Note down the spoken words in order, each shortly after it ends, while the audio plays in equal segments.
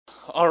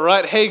All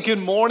right. Hey, good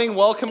morning.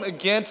 Welcome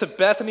again to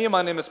Bethany.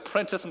 My name is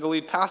Prentice. I'm the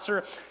lead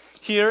pastor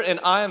here, and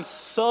I am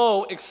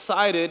so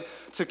excited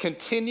to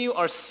continue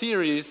our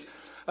series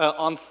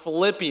on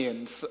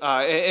Philippians.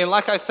 And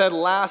like I said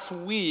last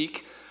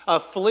week,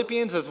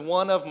 Philippians is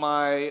one of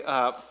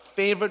my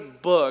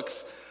favorite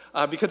books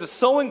because it's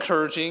so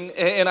encouraging,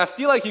 and I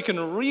feel like you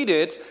can read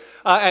it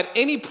at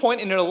any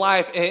point in your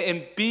life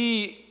and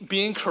be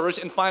encouraged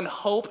and find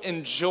hope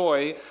and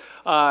joy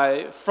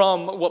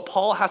from what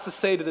Paul has to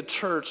say to the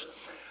church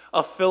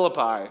of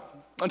Philippi.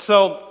 And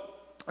so,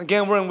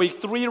 again, we're in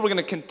week 3. We're going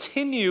to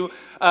continue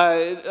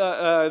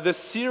this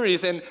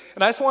series. And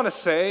I just want to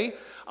say,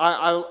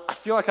 I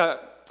feel like I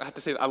have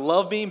to say, I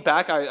love being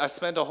back. I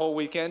spent a whole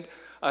weekend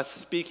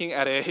speaking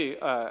at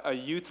a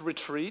youth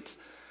retreat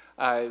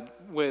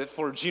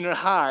for junior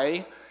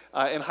high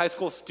and high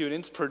school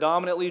students,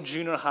 predominantly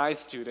junior high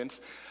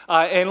students.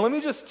 And let me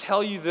just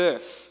tell you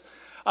this.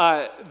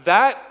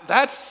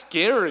 That's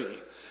scary.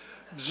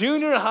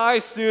 Junior high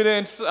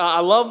students,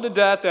 I love them to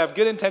death. They have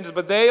good intentions,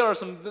 but they are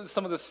some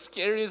of the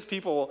scariest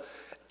people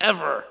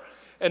ever.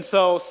 And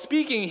so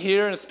speaking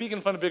here and speaking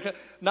in front of big,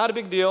 not a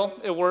big deal.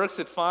 It works.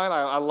 It's fine.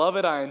 I love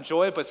it. I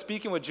enjoy it. But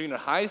speaking with junior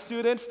high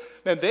students,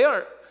 man,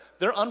 they're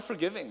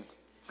unforgiving.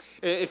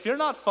 If you're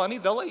not funny,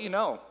 they'll let you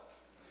know.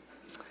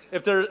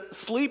 If they're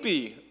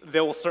sleepy,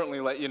 they will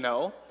certainly let you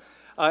know.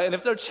 And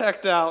if they're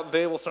checked out,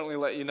 they will certainly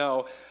let you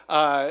know.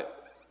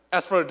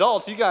 As for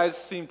adults, you guys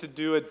seem to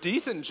do a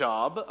decent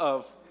job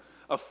of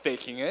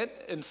faking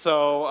it, and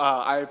so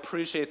I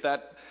appreciate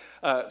that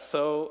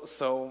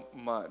so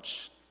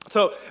much.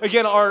 So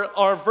again,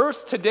 our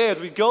verse today, as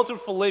we go through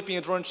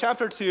Philippians, we're in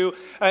chapter 2.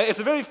 It's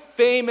a very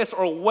famous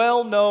or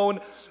well-known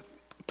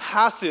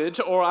passage,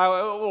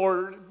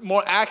 or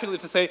more accurately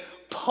to say,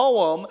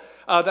 poem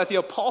that the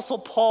Apostle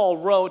Paul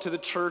wrote to the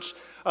church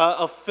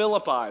of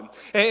Philippi.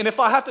 And if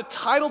I have to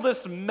title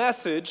this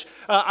message,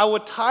 I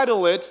would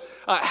title it,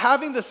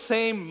 Having the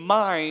Same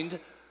Mind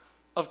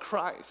of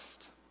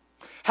Christ.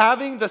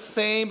 Having the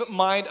same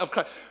mind of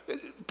Christ.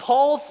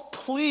 Paul's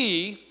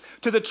plea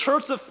to the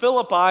church of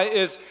Philippi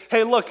is,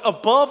 hey, look,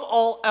 above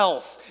all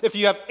else, if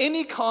you have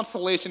any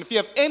consolation, if you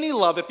have any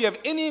love, if you have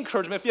any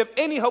encouragement, if you have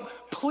any hope,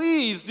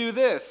 please do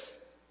this.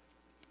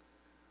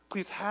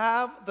 Please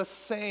have the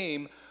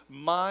same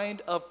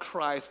mind of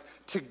Christ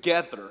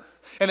together.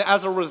 And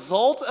as a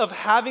result of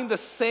having the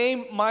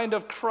same mind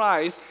of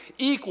Christ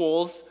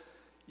equals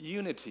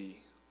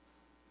unity.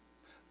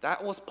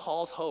 That was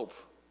Paul's hope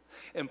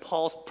and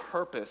Paul's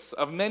purpose,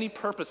 of many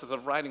purposes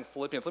of writing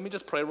Philippians. Let me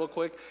just pray real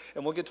quick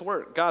and we'll get to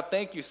work. God,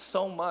 thank you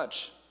so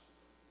much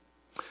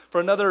for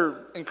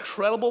another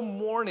incredible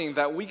morning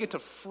that we get to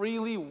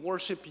freely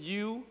worship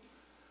you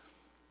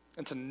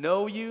and to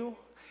know you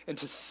and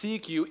to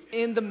seek you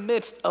in the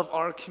midst of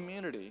our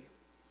community.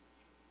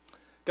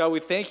 God,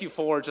 we thank you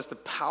for just a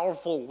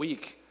powerful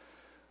week.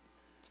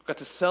 We got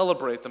to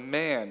celebrate the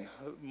man,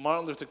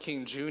 Martin Luther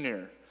King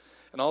Jr.,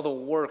 and all the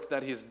work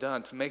that he's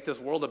done to make this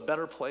world a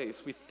better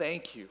place. We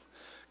thank you.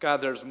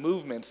 God, there's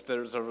movements,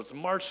 there's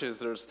marches,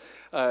 there's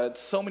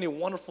so many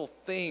wonderful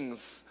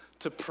things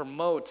to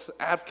promote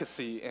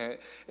advocacy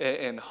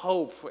and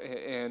hope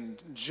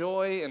and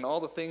joy and all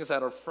the things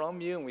that are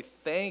from you, and we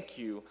thank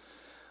you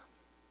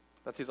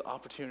that these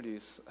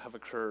opportunities have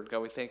occurred. God,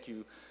 we thank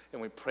you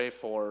and we pray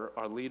for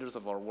our leaders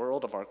of our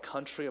world, of our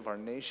country, of our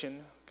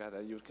nation. God,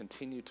 that you would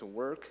continue to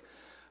work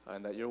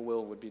and that your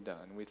will would be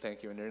done. We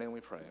thank you. In your name we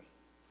pray.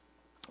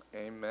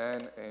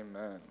 Amen,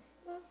 amen.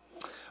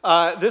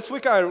 This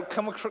week I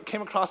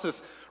came across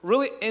this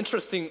really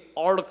interesting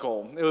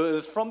article. It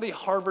was from the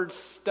Harvard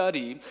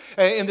study.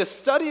 And this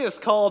study is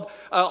called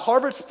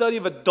Harvard Study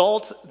of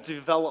Adult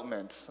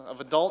Development.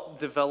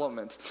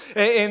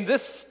 And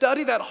this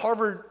study that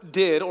Harvard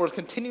did, or is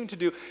continuing to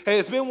do,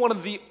 has been one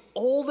of the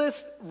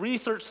oldest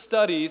research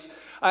studies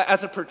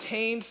as it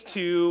pertains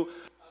to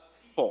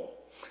people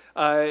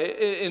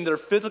in their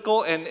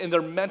physical and in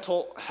their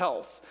mental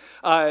health.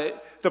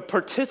 The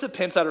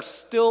participants that are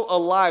still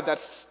alive that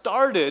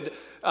started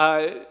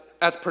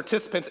as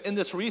participants in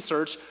this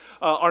research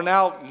are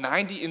now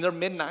in their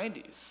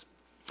mid-90s.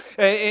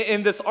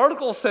 And this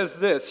article says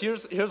this.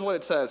 Here's what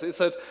it says. It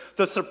says,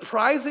 the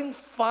surprising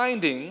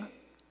finding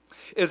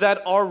is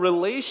that our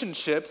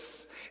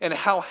relationships and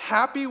how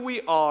happy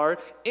we are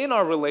in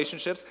our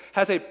relationships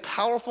has a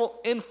powerful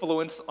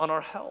influence on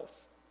our health.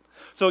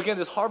 So again,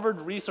 this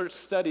Harvard research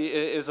study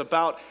is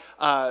about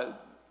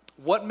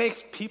what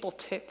makes people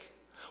tick,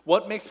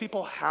 what makes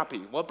people happy,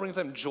 what brings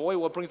them joy,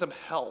 what brings them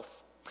health.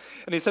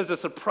 And he says the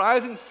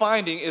surprising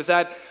finding is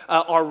that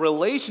our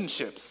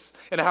relationships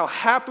and how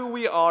happy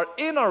we are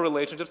in our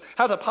relationships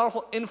has a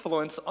powerful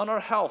influence on our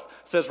health,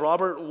 says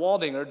Robert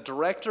Waldinger,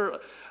 director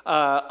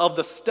of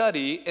the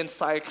study and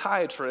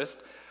psychiatrist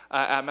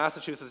at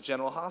Massachusetts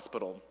General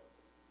Hospital.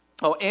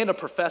 Oh, and a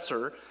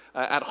professor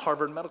at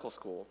Harvard Medical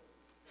School.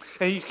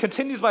 And he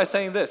continues by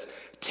saying this,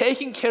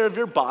 taking care of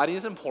your body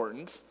is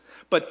important,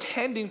 but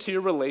tending to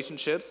your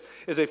relationships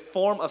is a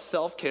form of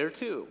self-care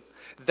too.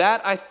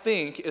 That, I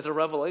think, is a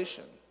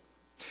revelation.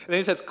 And then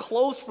he says,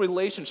 close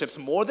relationships,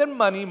 more than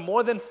money,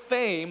 more than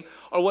fame,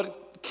 are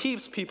what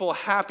keeps people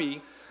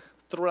happy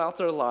throughout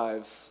their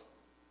lives,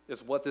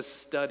 is what this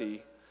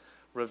study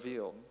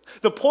revealed.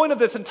 The point of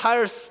this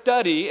entire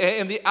study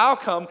and the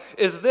outcome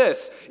is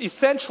this.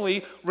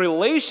 Essentially,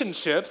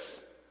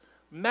 relationships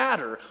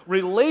matter.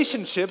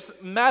 Relationships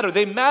matter.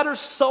 They matter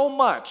so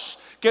much.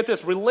 Get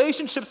this,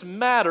 relationships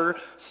matter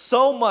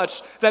so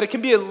much that it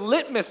can be a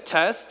litmus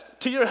test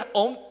to your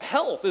own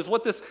health, is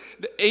what this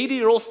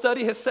 80-year-old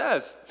study has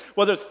says.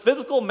 Whether it's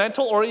physical,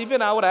 mental, or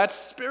even, I would add,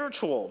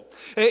 spiritual.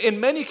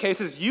 In many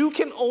cases, you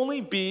can only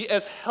be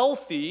as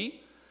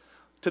healthy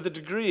to the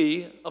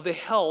degree of the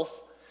health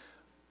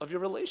of your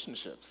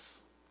relationships.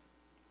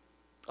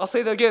 I'll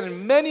say that again.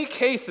 In many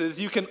cases,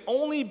 you can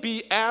only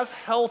be as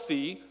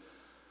healthy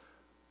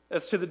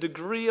as to the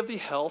degree of the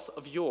health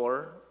of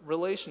your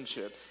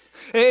relationships.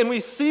 And we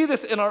see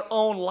this in our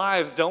own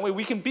lives, don't we?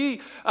 We can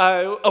be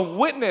a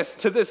witness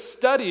to this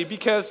study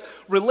because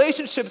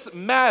relationships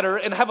matter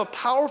and have a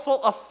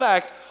powerful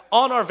effect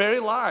on our very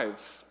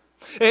lives.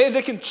 And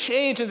they can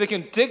change and they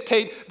can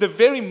dictate the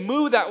very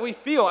mood that we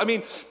feel. I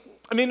mean,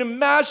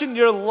 imagine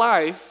your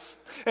life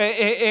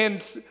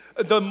and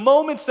the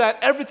moments that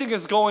everything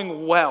is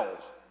going well.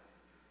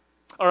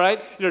 All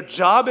right, your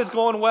job is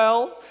going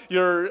well,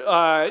 your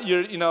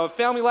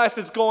family life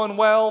is going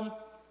well,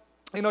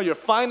 your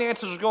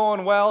finances are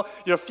going well,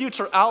 your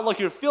future outlook,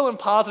 you're feeling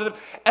positive,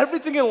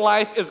 everything in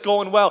life is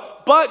going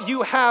well, but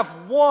you have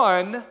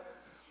one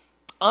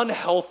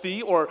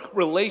unhealthy or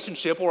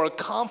relationship or a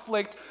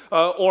conflict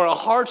or a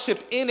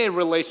hardship in a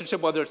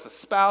relationship, whether it's a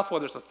spouse,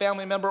 whether it's a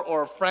family member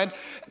or a friend.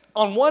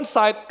 On one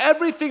side,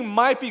 everything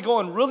might be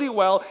going really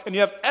well and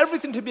you have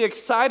everything to be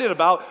excited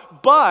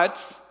about,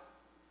 but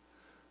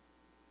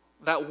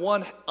that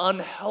one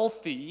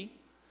unhealthy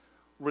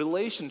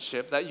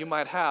relationship that you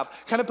might have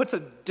kind of puts a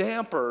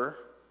damper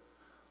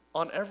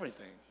on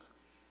everything.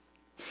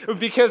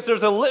 Because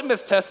there's a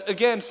litmus test,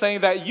 again,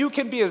 saying that you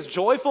can be as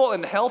joyful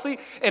and healthy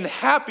and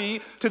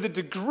happy to the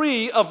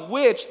degree of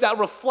which that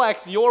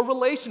reflects your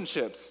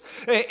relationships.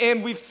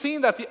 And we've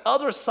seen that the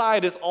other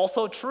side is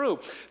also true.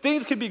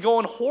 Things can be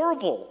going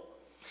horrible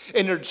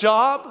in your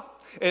job,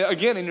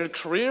 again, in your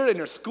career, in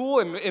your school,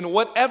 in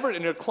whatever,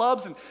 in your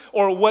clubs,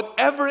 or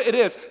whatever it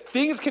is.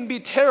 Things can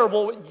be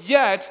terrible,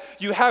 yet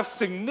you have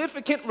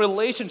significant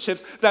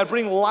relationships that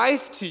bring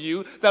life to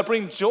you, that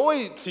bring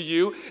joy to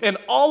you, and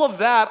all of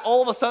that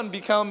all of a sudden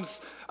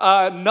becomes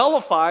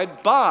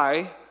nullified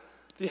by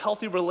the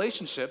healthy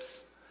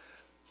relationships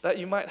that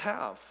you might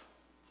have.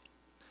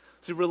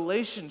 See,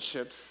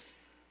 relationships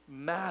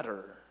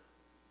matter.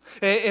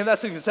 And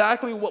that's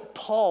exactly what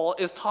Paul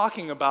is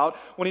talking about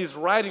when he's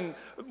writing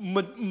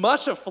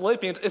much of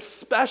Philippians,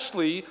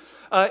 especially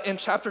in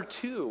chapter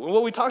 2. And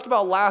what we talked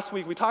about last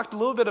week, we talked a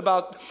little bit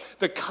about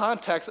the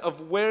context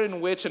of where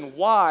in which and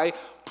why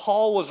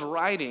Paul was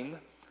writing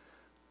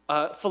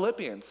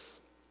Philippians.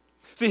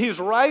 See, he's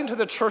writing to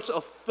the church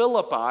of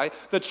Philippi,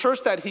 the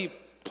church that he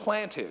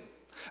planted.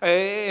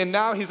 And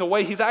now he's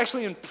away. He's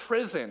actually in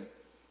prison.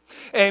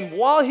 And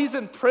while he's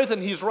in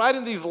prison, he's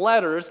writing these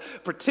letters,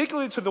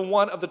 particularly to the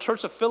one of the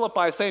church of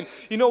Philippi, saying,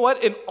 you know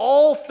what, in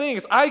all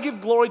things, I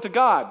give glory to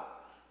God.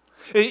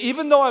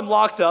 Even though I'm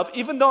locked up,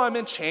 even though I'm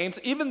in chains,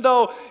 even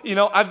though,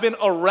 I've been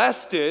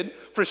arrested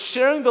for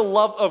sharing the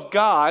love of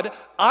God,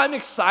 I'm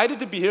excited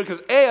to be here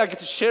because, I get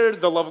to share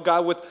the love of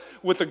God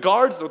with the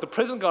guards, with the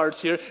prison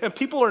guards here, and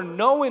people are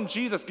knowing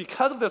Jesus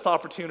because of this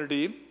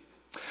opportunity.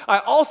 I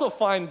also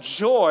find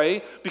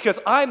joy because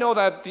I know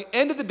that at the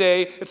end of the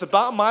day, it's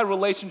about my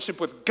relationship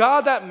with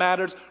God that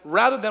matters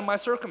rather than my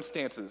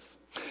circumstances.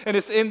 And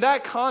it's in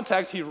that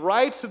context he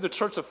writes to the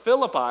church of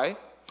Philippi,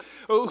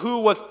 who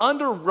was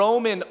under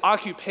Roman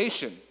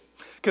occupation,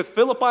 because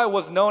Philippi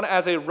was known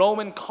as a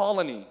Roman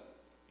colony.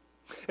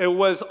 It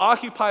was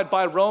occupied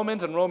by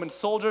Romans and Roman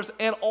soldiers,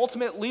 and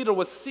ultimate leader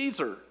was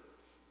Caesar.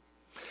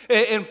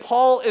 And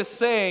Paul is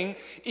saying,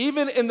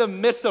 even in the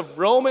midst of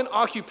Roman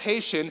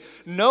occupation,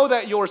 know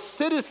that your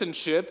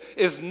citizenship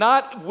is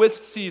not with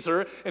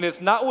Caesar and it's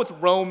not with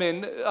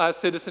Roman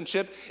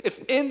citizenship. It's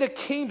in the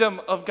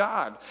kingdom of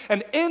God.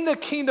 And in the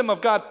kingdom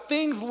of God,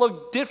 things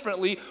look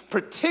differently,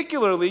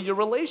 particularly your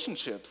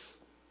relationships.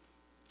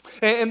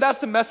 And that's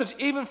the message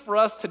even for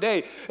us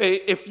today.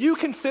 If you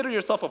consider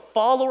yourself a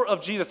follower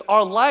of Jesus,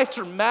 our life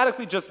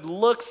dramatically just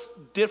looks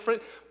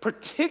different,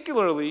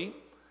 particularly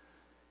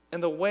in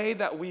the way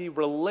that we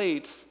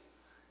relate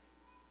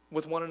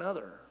with one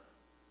another.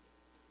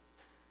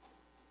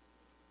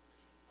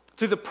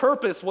 See, the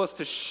purpose was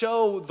to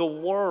show the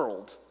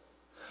world.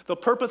 The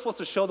purpose was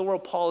to show the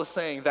world, Paul is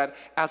saying, that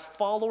as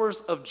followers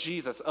of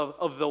Jesus,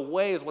 of the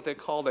way is what they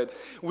called it,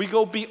 we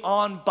go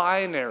beyond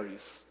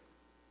binaries.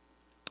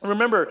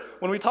 Remember,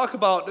 when we talk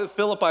about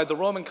Philippi, the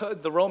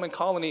Roman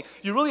colony,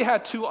 you really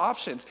had two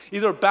options.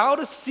 Either bow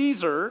to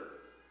Caesar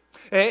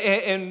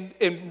and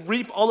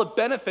reap all the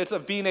benefits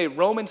of being a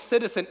Roman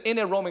citizen in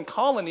a Roman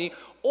colony,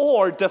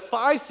 or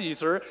defy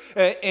Caesar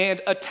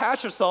and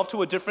attach yourself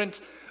to a different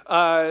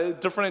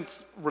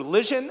different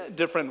religion,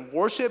 different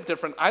worship,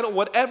 different idol,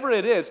 whatever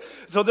it is.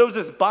 So there was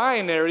this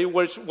binary,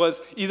 which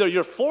was either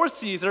you're for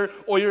Caesar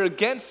or you're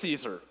against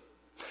Caesar.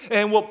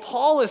 And what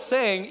Paul is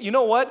saying, you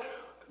know what?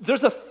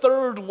 There's a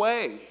third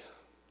way.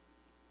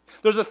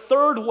 There's a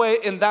third way,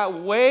 and that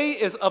way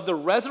is of the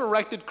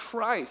resurrected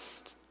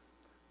Christ.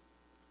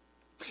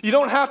 You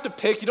don't have to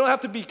pick. You don't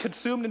have to be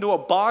consumed into a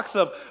box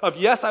of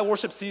yes, I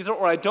worship Caesar,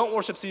 or I don't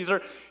worship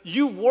Caesar.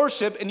 You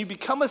worship and you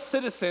become a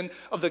citizen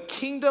of the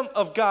kingdom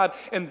of God,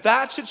 and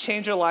that should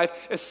change your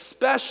life,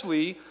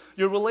 especially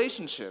your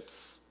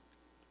relationships.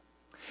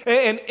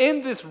 And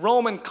in this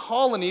Roman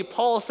colony,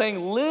 Paul is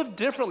saying, live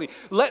differently.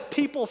 Let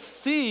people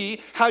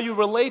see how you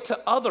relate to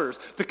others,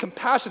 the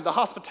compassion, the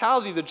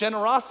hospitality, the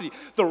generosity,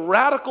 the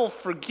radical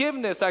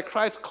forgiveness that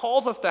Christ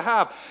calls us to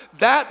have.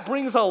 That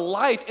brings a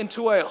light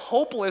into a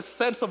hopeless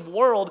sense of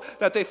world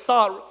that they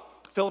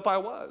thought Philippi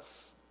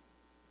was.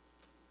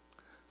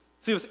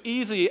 See, it was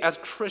easy as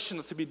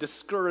Christians to be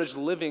discouraged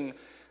living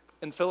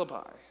in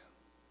Philippi.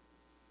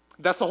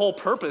 That's the whole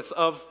purpose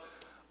of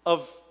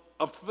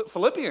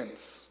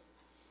Philippians.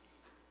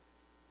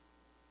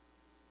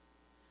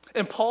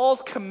 And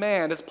Paul's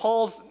command, is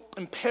Paul's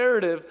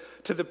imperative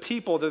to the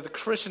people, to the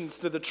Christians,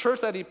 to the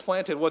church that he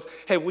planted was,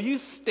 hey, will you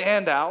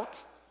stand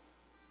out?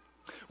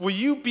 Will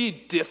you be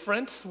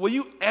different? Will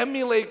you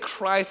emulate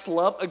Christ's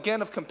love,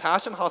 again, of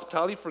compassion,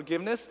 hospitality,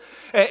 forgiveness,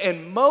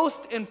 and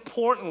most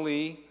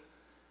importantly,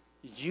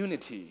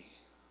 unity?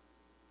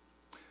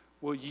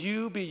 Will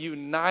you be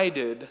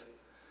united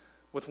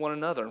with one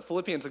another? In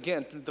Philippians,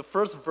 again, the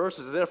first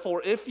verses,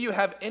 therefore, if you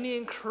have any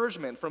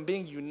encouragement from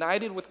being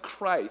united with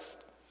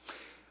Christ,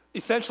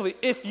 essentially,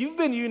 if you've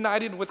been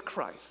united with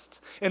Christ,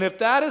 and if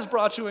that has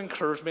brought you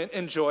encouragement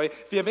and joy,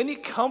 if you have any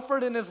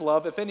comfort in his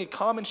love, if any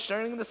common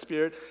sharing in the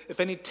Spirit, if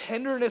any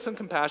tenderness and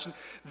compassion,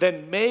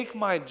 then make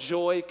my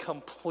joy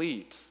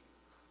complete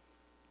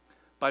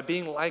by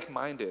being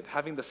like-minded,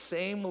 having the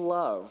same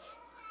love,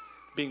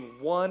 being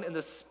one in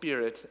the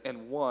Spirit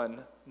and one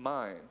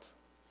mind.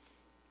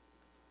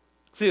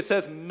 See, it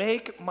says,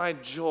 make my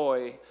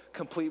joy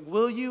complete.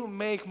 Will you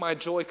make my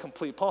joy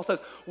complete? Paul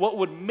says, what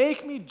would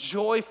make me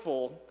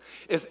joyful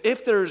is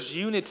if there's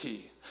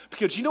unity.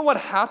 Because you know what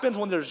happens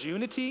when there's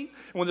unity,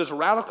 when there's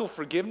radical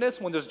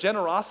forgiveness, when there's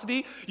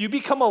generosity? You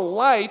become a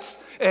light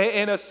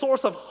and a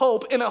source of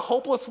hope in a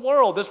hopeless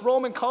world. This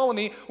Roman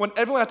colony, when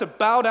everyone had to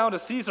bow down to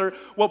Caesar,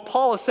 what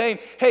Paul is saying,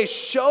 hey,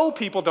 show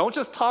people, don't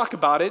just talk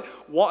about it,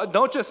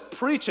 don't just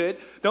preach it,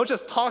 don't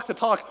just talk the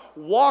talk,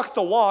 walk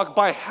the walk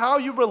by how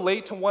you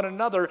relate to one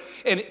another.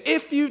 And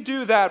if you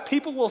do that,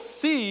 people will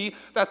see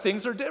that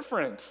things are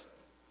different.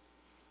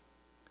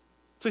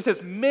 So he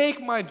says,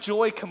 make my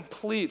joy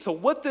complete. So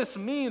what this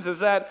means is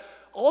that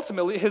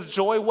ultimately his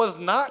joy was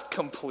not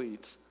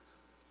complete.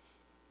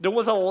 There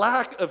was a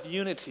lack of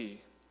unity.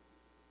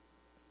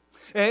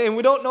 And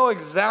we don't know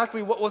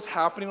exactly what was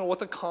happening or what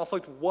the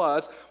conflict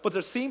was, but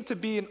there seemed to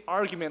be an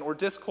argument or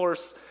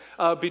discourse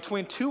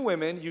between two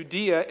women,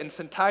 Euodia and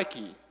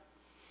Syntyche.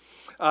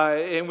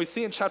 And we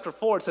see in chapter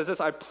 4, it says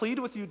this, I plead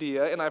with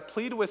Euodia and I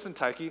plead with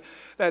Syntyche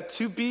that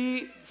to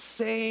be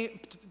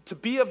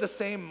of the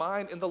same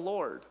mind in the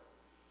Lord.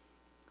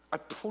 I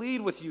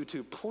plead with you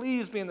to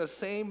please be in the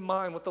same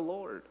mind with the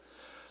Lord.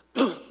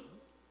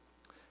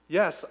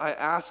 Yes, I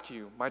ask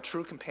you, my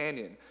true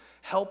companion,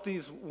 help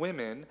these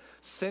women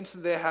since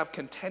they have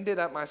contended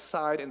at my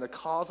side in the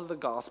cause of the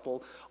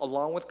gospel,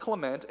 along with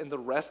Clement and the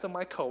rest of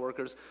my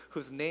coworkers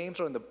whose names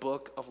are in the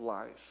book of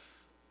life.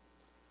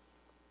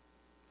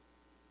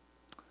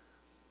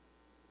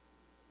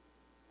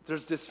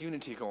 There's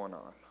disunity going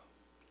on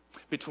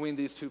between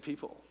these two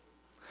people.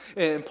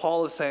 And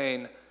Paul is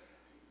saying,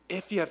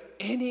 if you have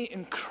any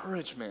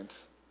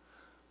encouragement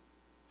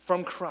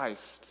from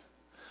Christ,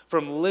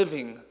 from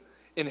living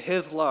in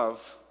his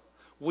love,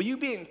 will you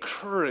be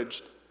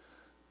encouraged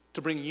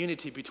to bring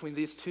unity between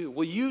these two?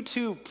 Will you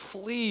two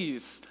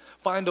please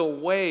find a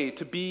way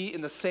to be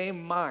in the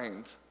same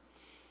mind?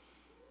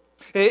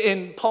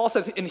 And Paul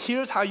says, and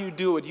here's how you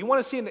do it. You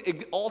want to see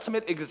an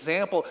ultimate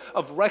example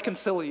of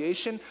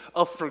reconciliation,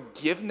 of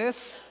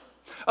forgiveness,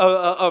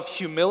 of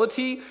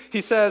humility?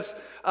 He says,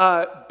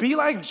 be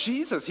like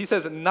Jesus. He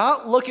says,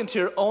 not look into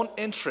your own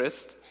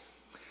interest,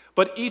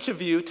 but each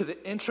of you to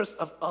the interest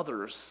of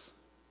others.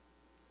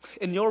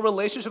 In your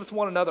relationship with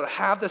one another,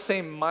 have the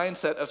same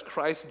mindset as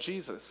Christ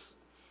Jesus,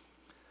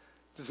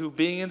 who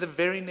being in the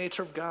very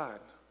nature of God,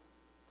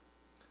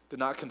 did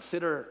not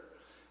consider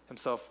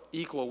himself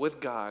equal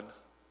with God,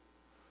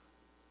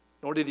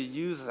 nor did he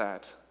use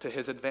that to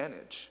his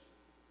advantage.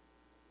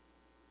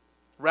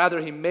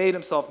 Rather, he made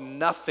himself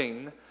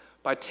nothing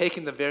by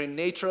taking the very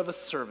nature of a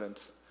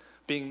servant,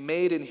 being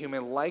made in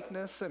human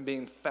likeness and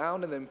being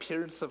found in the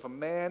appearance of a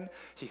man.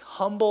 He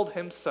humbled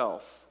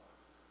himself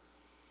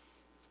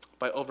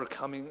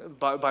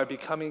by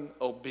becoming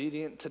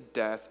obedient to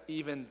death,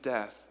 even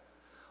death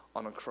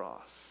on a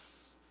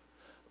cross.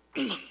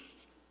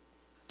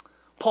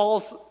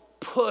 Paul's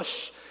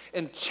push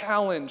and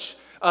challenge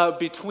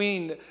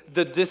between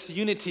the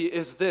disunity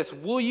is this: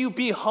 will you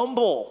be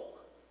humble?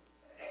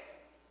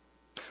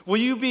 Will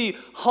you be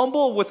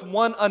humble with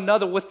one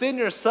another within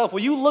yourself?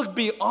 Will you look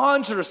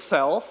beyond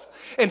yourself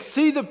and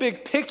see the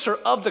big picture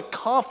of the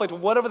conflict,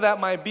 whatever that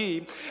might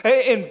be,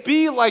 and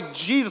be like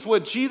Jesus,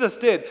 what Jesus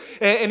did?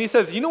 And he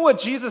says, you know what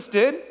Jesus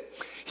did?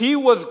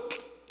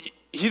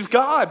 He's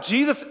God.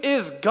 Jesus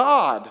is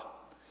God,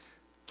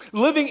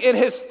 living in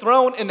his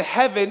throne in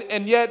heaven,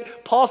 and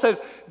yet Paul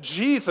says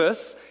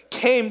Jesus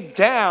came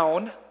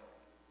down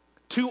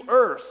to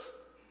earth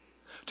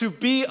to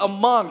be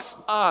amongst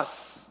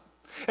us.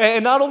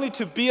 And not only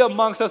to be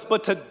amongst us,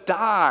 but to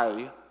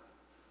die.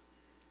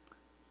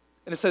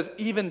 And it says,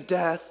 even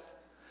death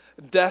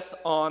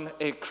on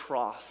a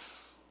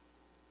cross.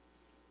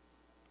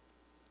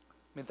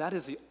 I mean, that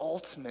is the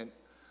ultimate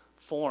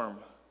form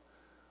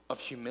of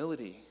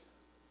humility,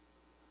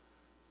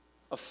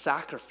 of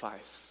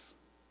sacrifice.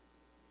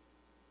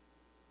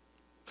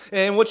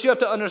 And what you have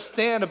to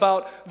understand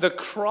about the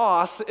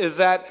cross is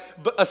that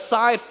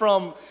aside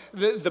from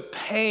the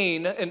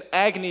pain and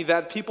agony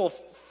that people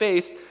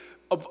faced,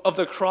 of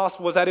the cross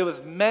was that it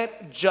was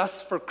meant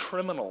just for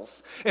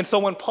criminals. And so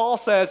when Paul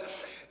says,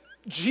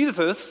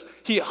 Jesus,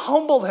 he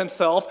humbled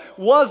himself,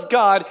 was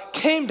God,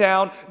 came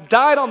down,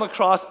 died on the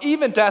cross,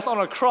 even death on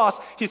a cross,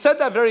 he said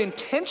that very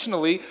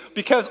intentionally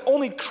because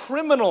only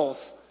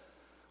criminals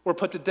were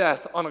put to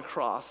death on a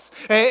cross.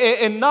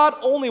 And not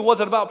only was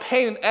it about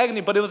pain and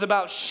agony, but it was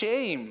about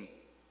shame.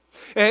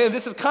 And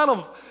this is kind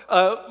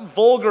of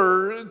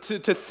vulgar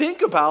to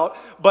think about,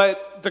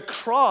 but the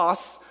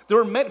cross, there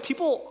were many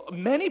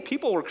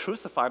people were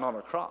crucified on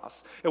a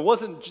cross. It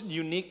wasn't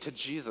unique to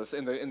Jesus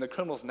and the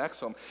criminals next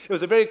to him. It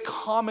was a very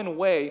common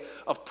way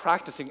of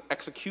practicing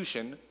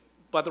execution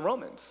by the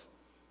Romans.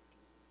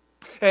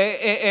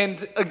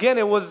 And again,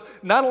 it was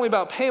not only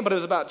about pain, but it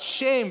was about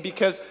shame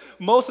because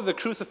most of the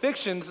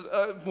crucifixions,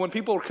 when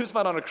people were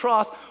crucified on a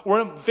cross, were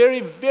in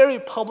very, very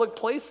public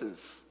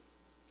places.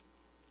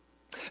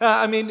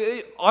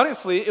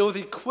 Honestly, it was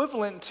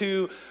equivalent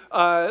to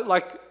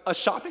like a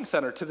shopping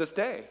center to this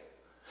day.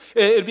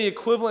 It'd be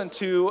equivalent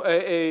to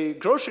a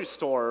grocery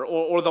store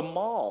or the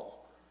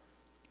mall.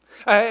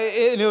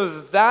 And it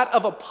was that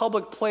of a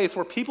public place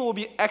where people would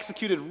be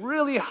executed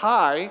really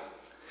high,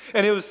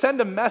 and it would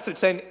send a message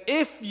saying,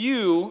 if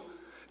you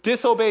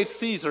disobeyed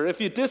Caesar, if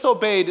you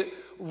disobeyed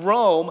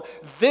Rome,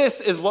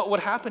 this is what would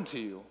happen to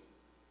you.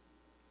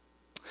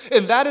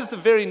 And that is the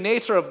very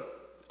nature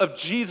of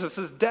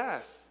Jesus'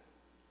 death.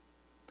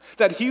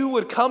 That he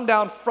would come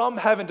down from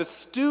heaven to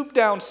stoop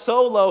down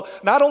so low,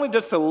 not only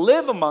just to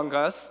live among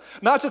us,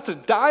 not just to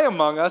die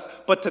among us,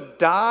 but to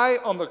die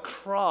on the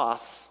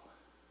cross,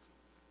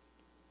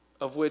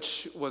 of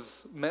which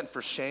was meant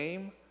for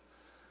shame,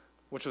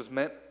 which was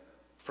meant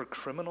for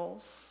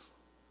criminals.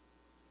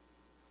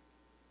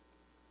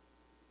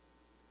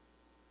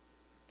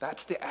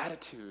 That's the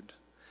attitude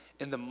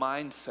and the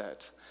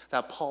mindset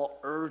that Paul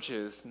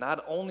urges,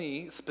 not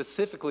only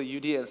specifically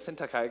Judea and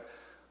Syntyche,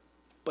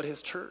 but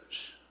his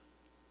church.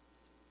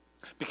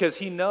 Because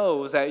he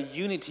knows that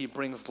unity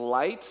brings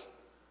light,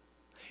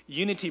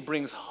 unity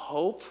brings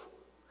hope,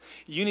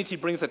 unity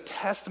brings a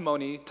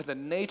testimony to the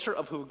nature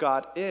of who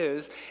God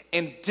is,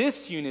 and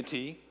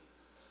disunity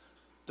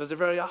does the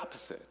very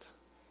opposite.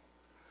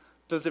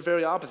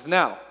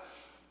 Now,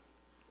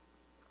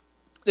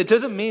 it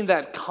doesn't mean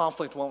that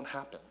conflict won't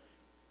happen.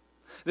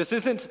 This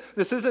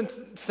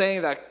isn't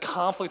saying that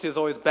conflict is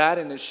always bad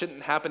and it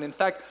shouldn't happen. In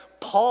fact,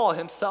 Paul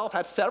himself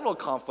had several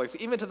conflicts,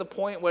 even to the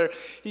point where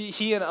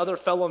he and other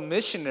fellow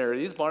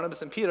missionaries,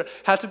 Barnabas and Peter,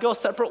 had to go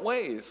separate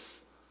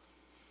ways.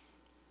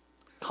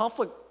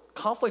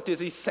 Conflict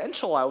is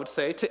essential, I would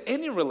say, to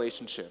any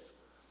relationship.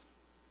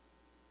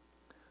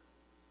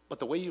 But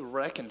the way you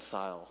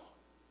reconcile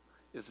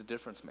is the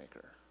difference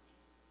maker.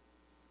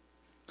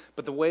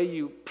 But the way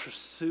you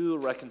pursue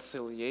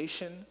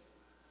reconciliation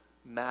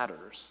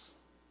matters.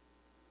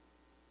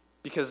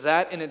 Because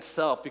that in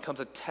itself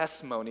becomes a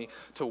testimony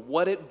to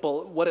what it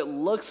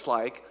looks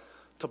like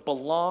to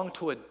belong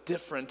to a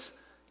different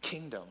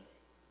kingdom.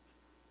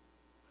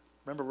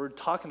 Remember, we're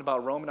talking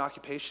about Roman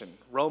occupation,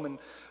 Roman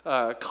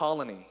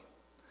colony,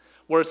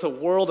 where it's a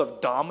world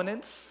of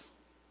dominance,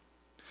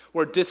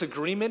 where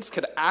disagreements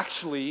could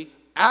actually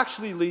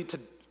lead to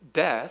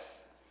death.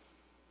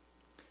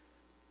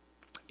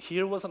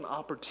 Here was an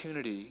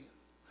opportunity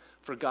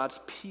for God's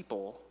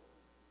people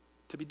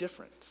to be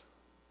different.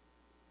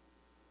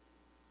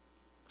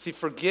 See,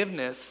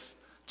 forgiveness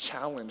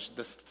challenged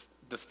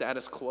the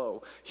status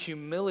quo.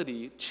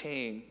 Humility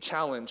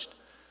challenged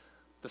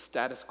the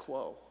status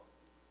quo.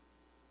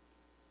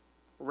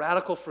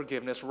 Radical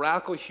forgiveness,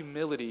 radical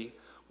humility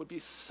would be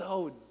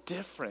so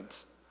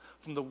different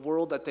from the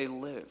world that they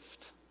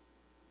lived.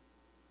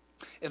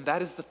 And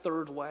that is the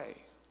third way.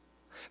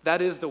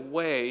 That is the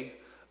way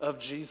of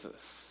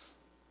Jesus.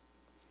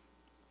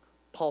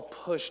 Paul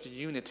pushed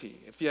unity.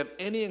 If you have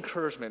any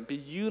encouragement, be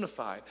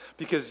unified,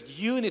 because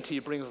unity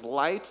brings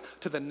light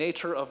to the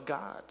nature of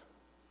God.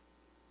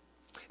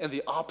 And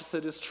the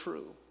opposite is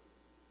true.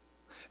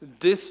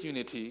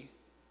 Disunity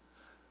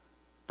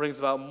brings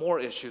about more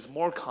issues,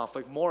 more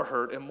conflict, more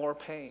hurt, and more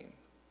pain.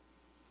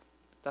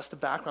 That's the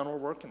background we're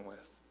working with.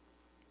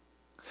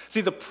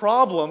 See, the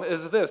problem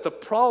is this. The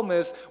problem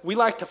is we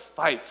like to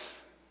fight.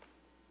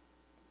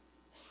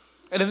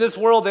 And in this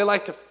world, they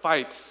like to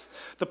fight.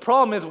 The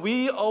problem is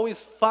we always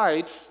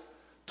fight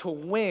to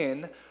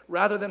win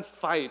rather than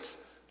fight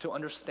to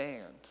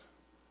understand.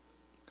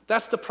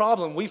 That's the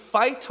problem. We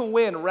fight to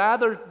win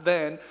rather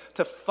than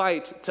to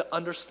fight to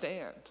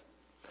understand.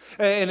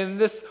 And in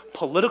this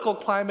political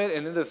climate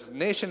and in this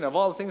nation of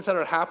all the things that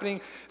are happening,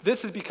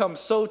 this has become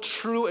so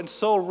true and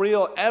so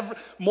real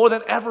more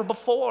than ever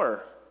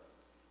before.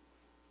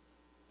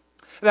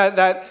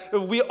 That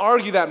we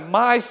argue that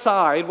my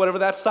side, whatever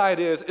that side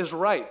is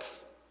right.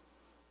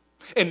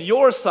 And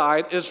your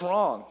side is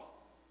wrong.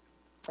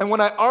 And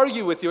when I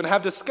argue with you and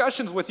have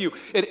discussions with you,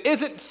 it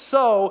isn't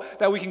so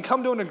that we can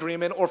come to an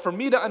agreement or for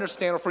me to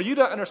understand or for you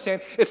to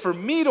understand. It's for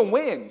me to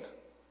win.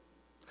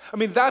 I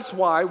mean, that's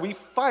why we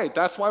fight.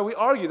 That's why we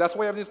argue. That's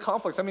why we have these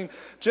conflicts. I mean,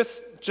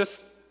 just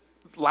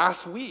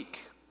last week,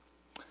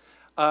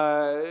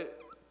 social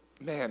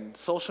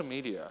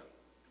media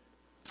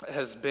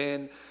has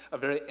been a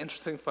very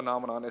interesting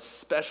phenomenon,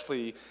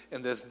 especially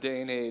in this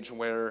day and age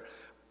where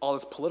all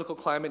this political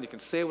climate, you can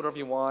say whatever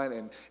you want,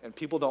 and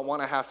people don't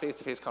want to have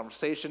face-to-face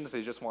conversations.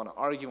 They just want to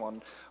argue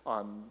on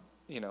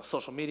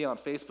social media, on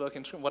Facebook,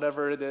 and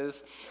whatever it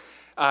is.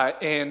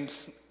 And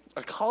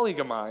a colleague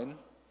of mine,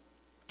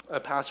 a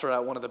pastor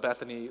at one of the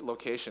Bethany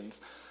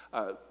locations,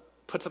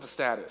 puts up a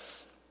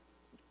status.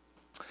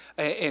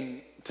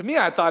 And to me,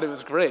 I thought it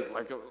was great,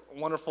 like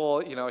wonderful.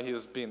 He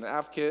was being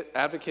an advocate.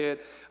 I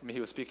mean, he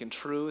was speaking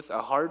truth,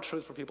 a hard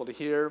truth for people to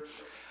hear,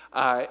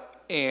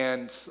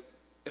 and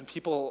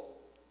people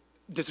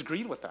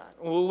disagreed with that,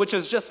 which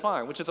is just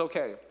fine, which is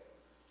okay.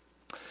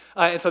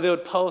 And so they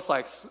would post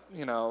like,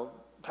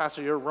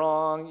 Pastor, you're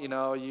wrong.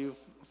 You've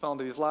fell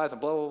into these lies and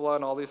blah blah blah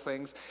and all these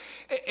things.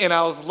 And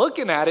I was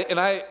looking at it, and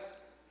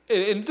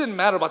it didn't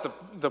matter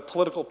about the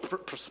political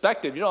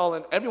perspective.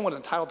 Everyone's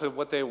entitled to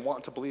what they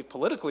want to believe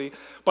politically,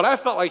 but I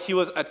felt like he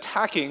was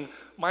attacking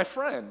my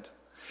friend.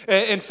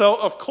 And so,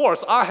 of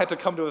course, I had to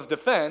come to his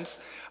defense.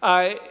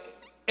 And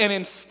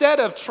instead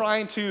of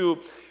trying to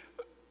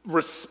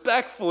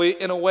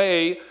respectfully, in a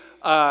way,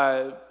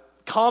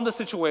 calm the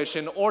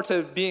situation or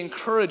to be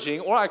encouraging,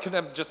 or I could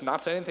have just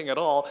not said anything at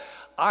all,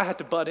 I had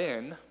to butt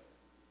in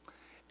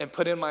and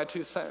put in my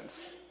 2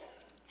 cents.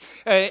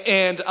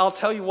 And I'll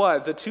tell you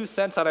what, the 2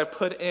 cents that I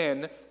put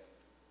in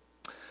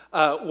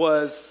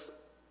was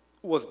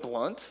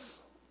blunt,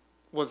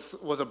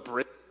 was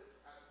abrasive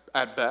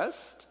at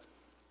best,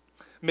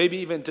 maybe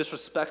even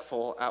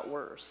disrespectful at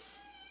worst.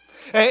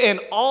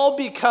 And all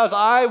because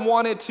I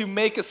wanted to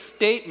make a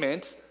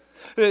statement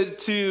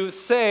to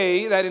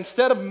say that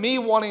instead of me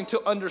wanting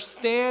to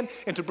understand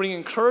and to bring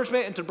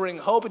encouragement and to bring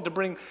hope and to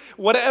bring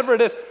whatever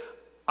it is,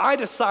 I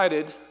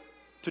decided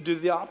to do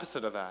the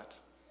opposite of that.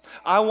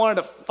 I wanted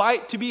to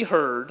fight to be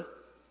heard.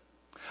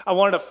 I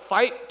wanted to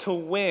fight to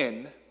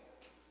win.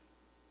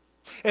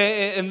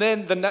 And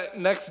then the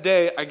next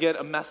day, I get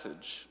a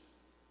message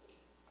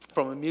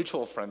from a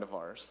mutual friend of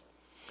ours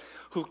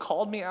who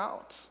called me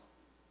out,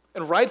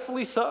 and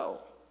rightfully so.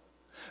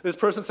 This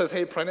person says,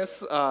 "Hey, Prentice,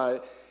 he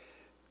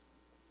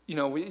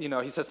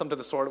says something to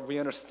the sort of, we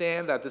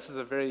understand that this is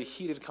a very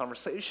heated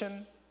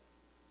conversation,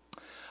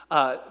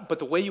 but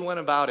the way you went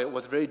about it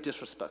was very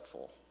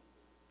disrespectful."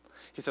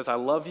 He says, "I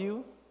love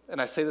you, and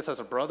I say this as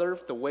a brother,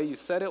 the way you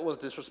said it was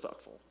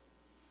disrespectful."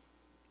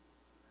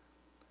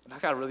 And I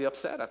got really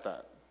upset at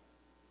that,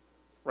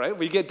 right?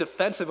 We get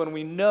defensive when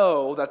we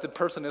know that the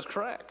person is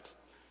correct.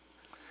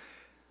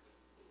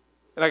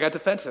 And I got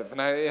defensive,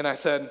 and I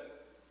said,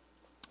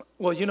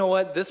 well, you know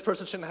what? This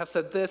person shouldn't have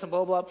said this, and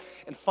blah, blah, blah.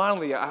 And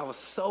finally, I was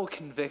so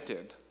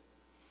convicted.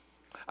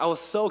 It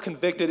was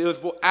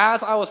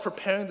as I was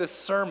preparing this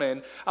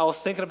sermon, I was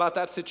thinking about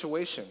that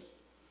situation.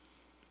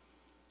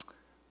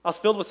 I was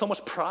filled with so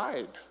much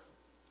pride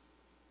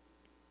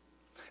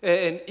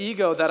and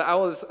ego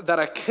that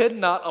I could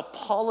not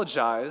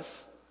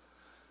apologize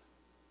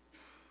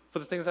for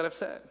the things that I've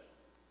said.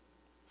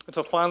 And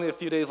so finally, a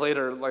few days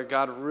later,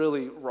 God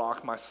really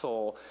rocked my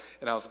soul,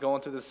 and I was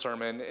going through this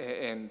sermon,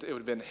 and it would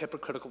have been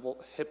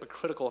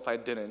hypocritical if I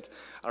didn't.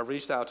 I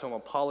reached out to him,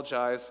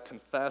 apologized,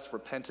 confessed,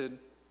 repented.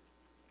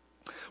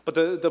 But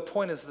the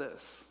point is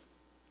this.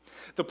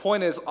 The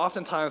point is,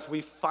 oftentimes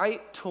we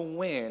fight to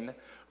win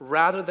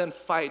rather than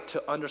fight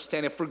to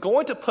understand. If we're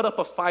going to put up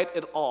a fight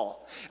at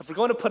all, if we're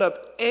going to put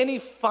up any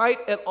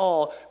fight at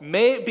all,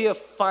 may it be a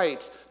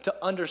fight to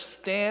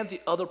understand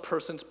the other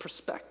person's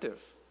perspective.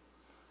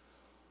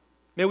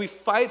 May we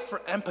fight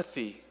for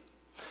empathy.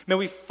 May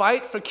we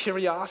fight for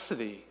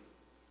curiosity.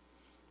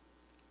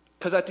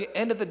 Because at the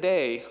end of the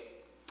day,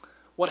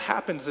 what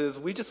happens is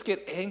we just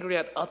get angry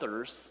at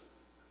others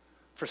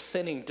for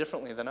sinning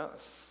differently than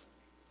us.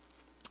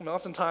 I mean,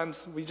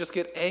 oftentimes we just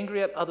get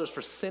angry at others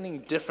for sinning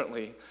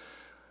differently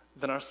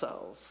than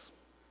ourselves.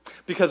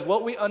 Because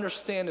what we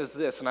understand is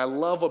this, and I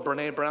love what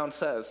Brene Brown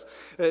says.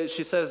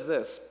 She says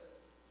this: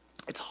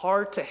 it's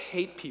hard to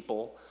hate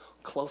people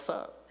close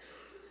up.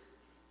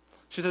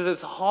 She says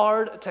it's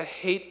hard to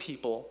hate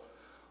people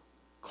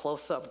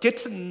close up. Get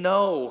to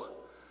know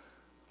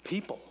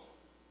people.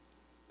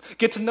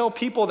 Get to know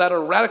people that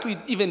are radically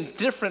even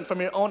different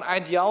from your own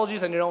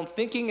ideologies and your own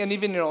thinking and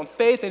even your own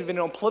faith and even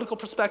your own political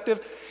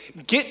perspective.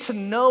 Get to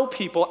know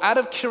people out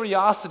of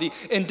curiosity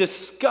and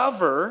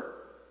discover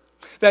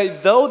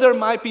that though there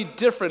might be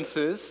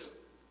differences,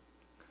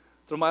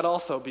 there might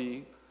also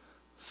be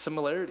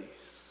similarities.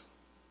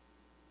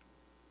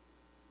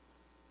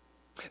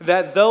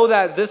 That though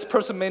that this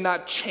person may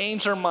not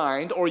change their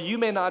mind, or you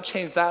may not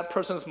change that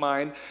person's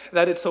mind,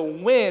 that it's a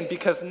win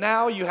because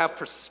now you have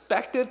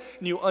perspective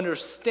and you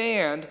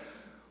understand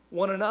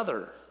one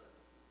another.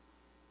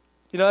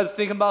 You know, I was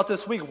thinking about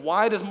this week,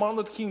 why does Martin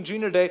Luther King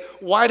Jr. Day,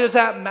 why does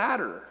that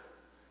matter?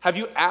 Have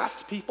you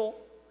asked people?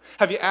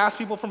 Have you asked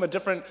people from a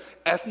different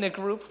ethnic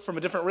group, from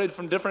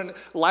different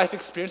life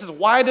experiences?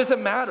 Why does it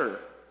matter?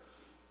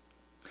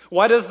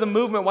 Why does the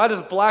movement, why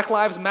does Black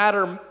Lives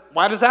Matter,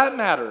 why does that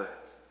matter?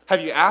 Have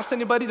you asked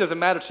anybody? Does it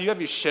matter to you?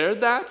 Have you shared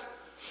that?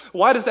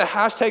 Why does the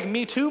hashtag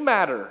 #MeToo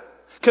matter?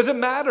 Because it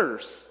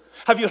matters.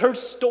 Have you heard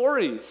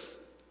stories?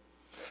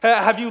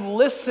 Have you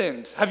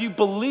listened? Have you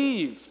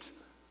believed?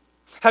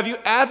 Have you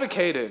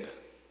advocated?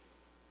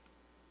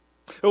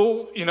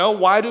 You know,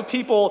 why do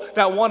people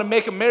that want to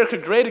make America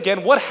great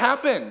again, what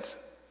happened?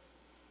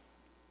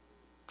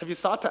 Have you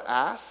sought to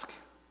ask?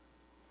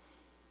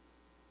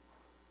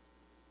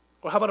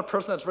 Or how about a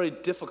person that's very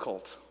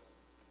difficult?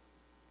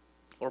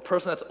 Or a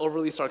person that's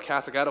overly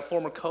sarcastic? I had a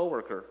former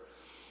coworker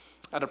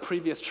at a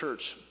previous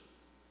church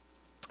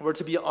where,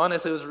 to be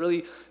honest, it was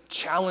really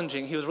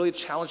challenging. He was really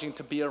challenging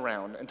to be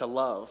around and to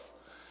love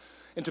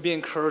and to be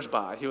encouraged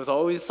by. He was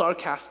always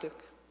sarcastic.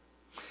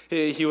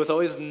 He was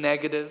always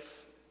negative.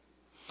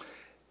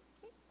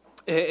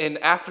 And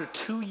after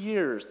 2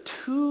 years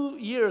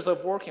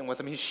of working with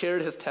him, he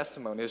shared his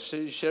testimony,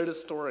 he shared his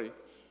story.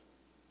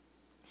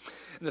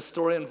 And the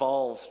story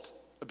involved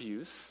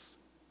abuse,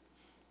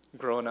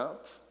 growing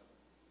up,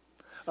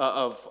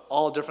 of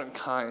all different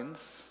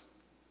kinds.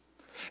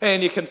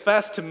 And he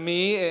confessed to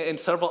me and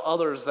several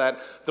others that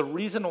the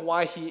reason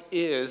why he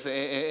is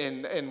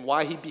and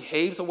why he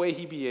behaves the way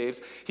he behaves,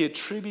 he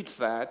attributes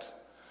that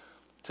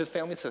to his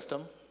family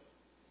system,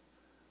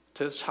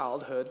 to his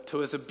childhood, to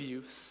his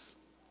abuse.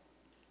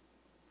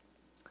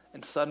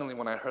 And suddenly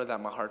when I heard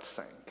that, my heart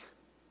sank.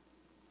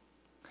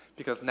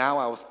 Because now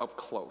I was up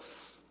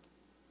close.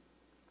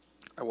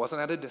 I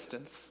wasn't at a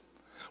distance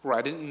where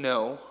I didn't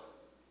know,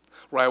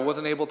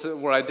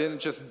 where I didn't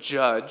just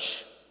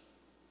judge.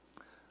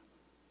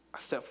 I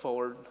stepped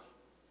forward.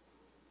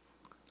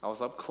 I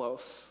was up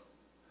close.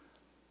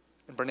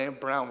 And Brené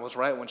Brown was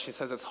right when she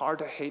says it's hard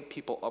to hate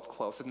people up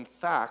close. In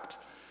fact,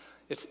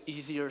 it's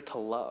easier to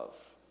love.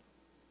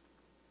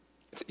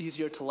 It's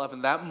easier to love.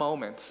 In that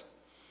moment,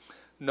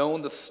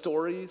 knowing the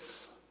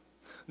stories,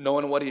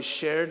 knowing what he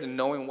shared, and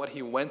knowing what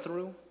he went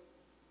through,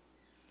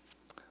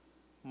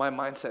 my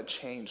mindset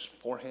changed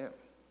for him.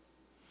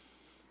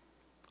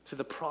 See,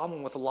 the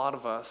problem with a lot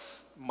of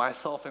us,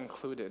 myself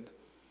included,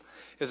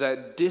 is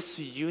that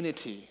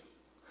disunity,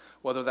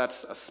 whether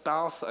that's a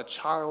spouse, a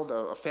child,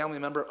 a family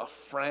member, a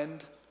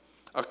friend,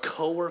 a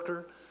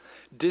coworker,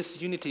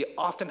 disunity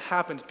often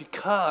happens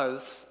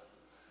because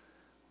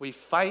we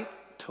fight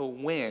to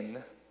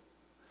win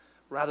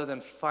rather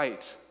than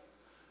fight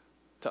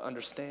to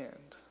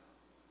understand.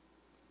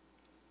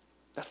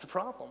 That's the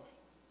problem.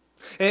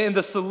 And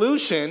the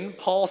solution,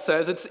 Paul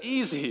says, it's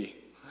easy.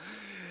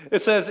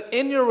 It says,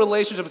 in your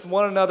relationship with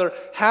one another,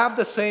 have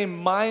the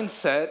same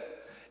mindset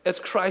as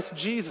Christ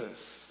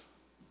Jesus.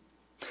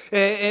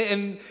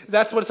 And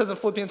that's what it says in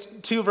Philippians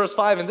 2, verse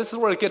 5, and this is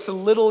where it gets a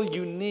little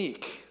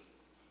unique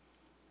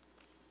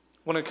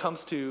when it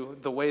comes to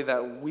the way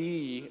that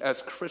we,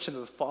 as Christians,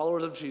 as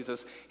followers of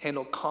Jesus,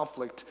 handle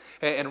conflict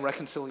and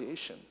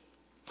reconciliation.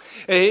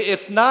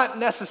 It's not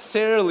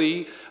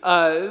necessarily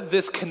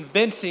this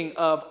convincing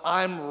of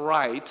I'm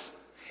right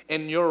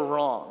and you're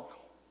wrong.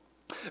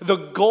 The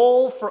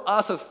goal for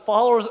us as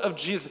followers of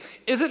Jesus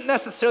isn't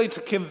necessarily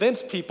to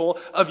convince people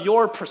of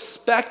your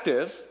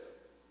perspective,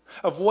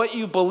 of what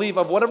you believe,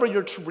 of whatever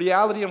your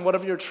reality and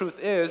whatever your truth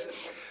is.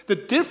 The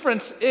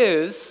difference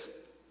is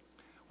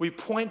we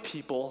point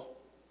people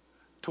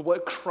to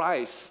what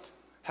Christ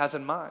has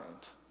in mind,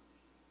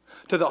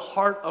 to the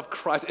heart of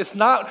Christ. It's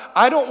not,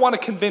 I don't want to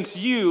convince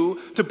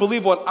you to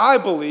believe what I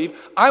believe.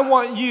 I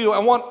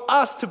want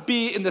us to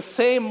be in the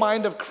same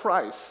mind of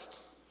Christ.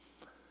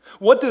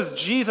 What does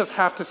Jesus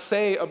have to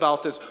say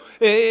about this?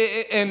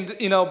 And,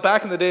 you know,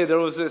 back in the day, there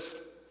was this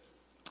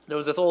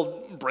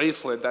old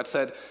bracelet that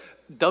said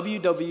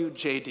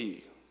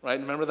WWJD, right?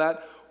 Remember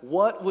that?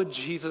 What would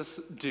Jesus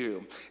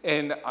do?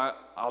 And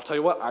I'll tell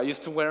you what, I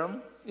used to wear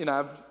them. You know, I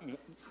have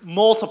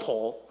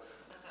multiple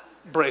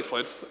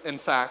bracelets, in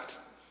fact.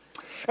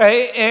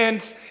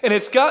 And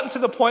it's gotten to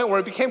the point where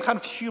it became kind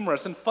of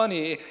humorous and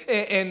funny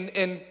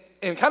and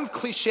kind of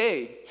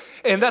cliche.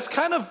 And that's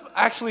kind of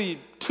actually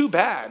too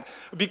bad,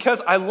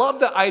 because I love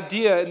the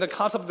idea and the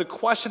concept of the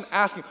question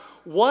asking,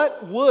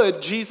 what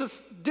would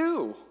Jesus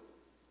do?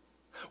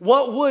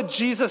 What would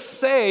Jesus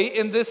say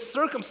in this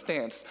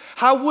circumstance?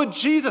 How would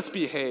Jesus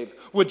behave?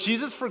 Would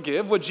Jesus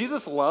forgive? Would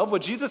Jesus love?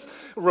 Would Jesus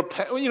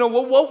repent?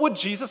 What would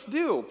Jesus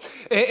do?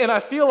 And I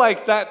feel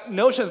like that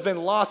notion has been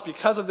lost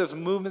because of this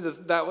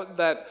movement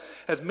that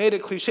has made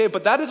it cliche,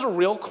 but that is a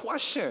real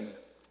question.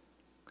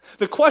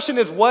 The question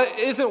is,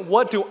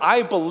 what do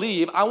I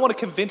believe? I want to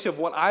convince you of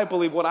what I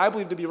believe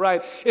to be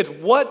right. It's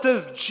what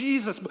does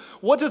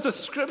the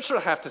scripture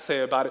have to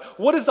say about it?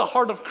 What is the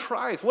heart of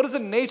Christ? What is the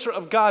nature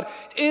of God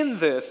in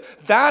this?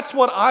 That's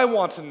what I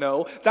want to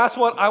know. That's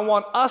what I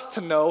want us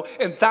to know.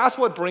 And that's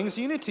what brings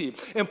unity.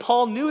 And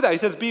Paul knew that. He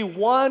says, be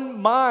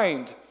one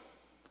mind.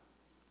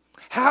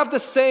 Have the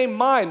same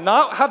mind.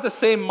 Not have the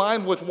same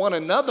mind with one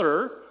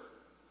another,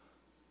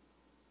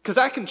 because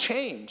that can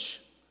change.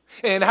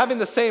 And having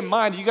the same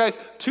mind,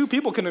 two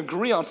people can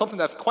agree on something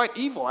that's quite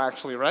evil,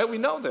 actually, right? We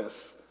know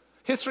this.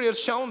 History has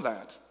shown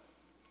that.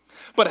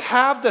 But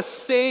have the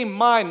same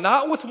mind,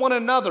 not with one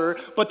another,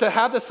 but to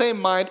have the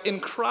same mind in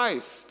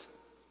Christ.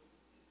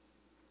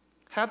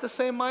 Have the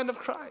same mind of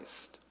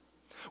Christ.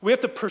 We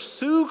have to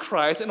pursue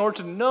Christ in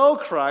order to know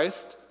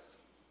Christ,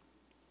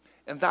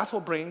 and that's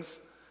what brings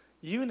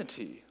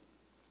unity.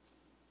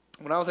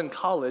 When I was in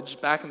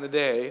college back in the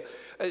day,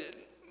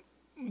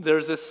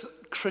 there's this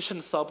Christian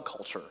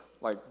subculture.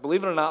 Like,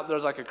 believe it or not,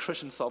 there's like a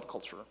Christian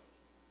subculture.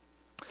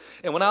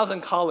 And when I was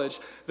in college,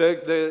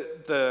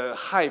 the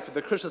hype,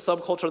 the Christian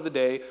subculture of the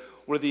day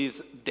were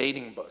these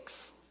dating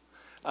books.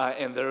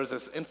 And there was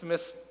this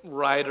infamous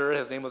writer,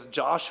 his name was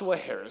Joshua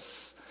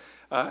Harris,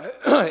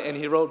 and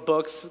he wrote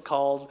books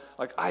called,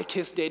 like, I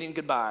Kissed Dating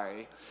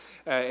Goodbye.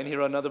 And he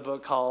wrote another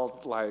book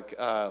called, like,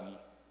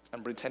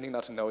 I'm pretending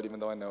not to know it even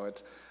though I know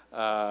it,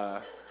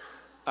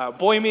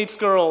 Boy Meets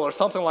Girl or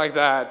something like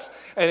that.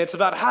 And it's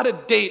about how to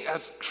date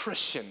as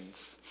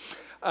Christians.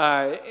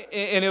 And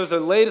it was the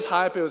latest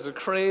hype, it was a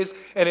craze.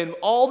 And in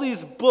all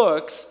these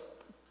books,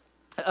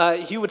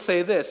 he would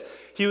say this.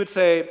 He would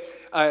say,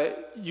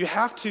 you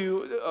have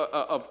to,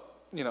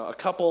 a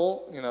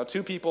couple,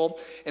 two people,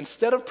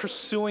 instead of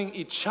pursuing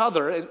each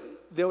other,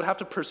 they would have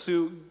to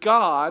pursue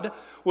God,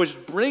 which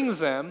brings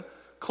them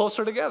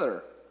closer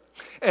together.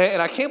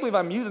 And I can't believe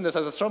I'm using this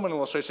as a sermon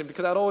illustration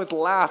because I'd always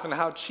laugh and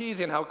how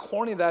cheesy and how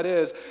corny that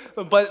is.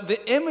 But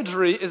the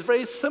imagery is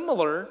very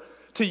similar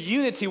to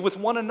unity with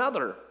one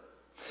another.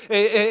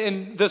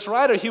 And this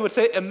writer, he would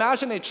say,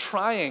 imagine a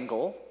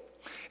triangle,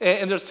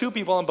 and there's two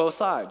people on both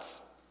sides.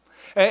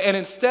 And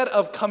instead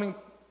of coming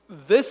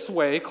this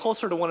way,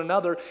 closer to one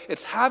another,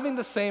 it's having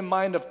the same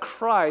mind of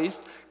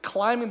Christ,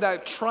 climbing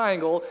that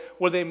triangle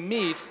where they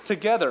meet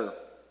together.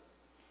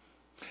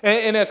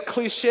 And as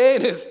cliche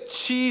and as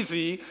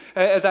cheesy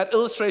as that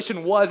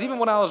illustration was, even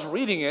when I was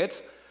reading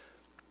it,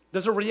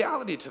 there's a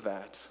reality to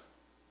that.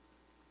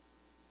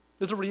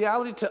 There's a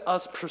reality to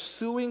us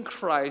pursuing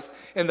Christ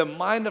in the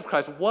mind of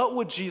Christ. What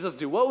would Jesus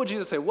do? What would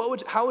Jesus say?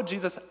 How would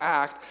Jesus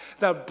act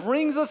that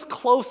brings us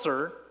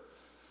closer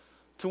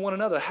to one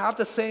another? Have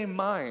the same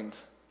mind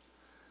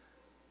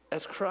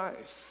as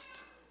Christ.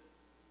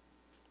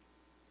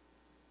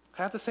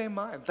 Have the same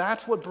mind.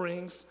 That's what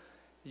brings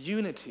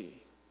unity.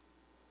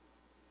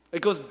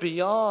 It goes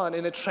beyond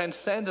and it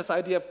transcends this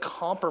idea of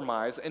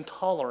compromise and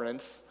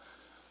tolerance.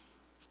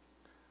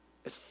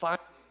 It's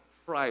finding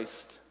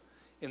Christ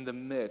in the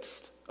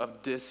midst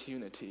of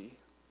disunity.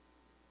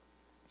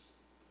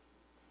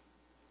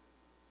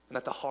 And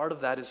at the heart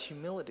of that is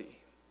humility.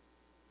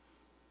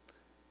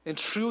 In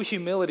true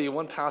humility,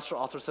 one pastor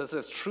author says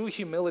this, true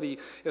humility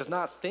is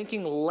not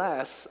thinking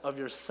less of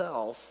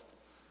yourself,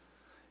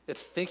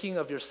 it's thinking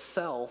of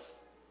yourself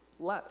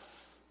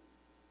less.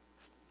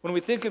 When we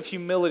think of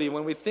humility,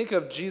 when we think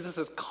of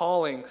Jesus'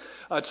 calling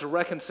to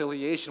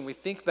reconciliation, we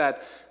think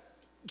that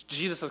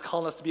Jesus is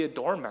calling us to be a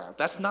doormat.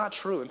 That's not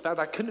true. In fact,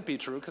 that couldn't be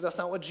true because that's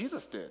not what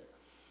Jesus did.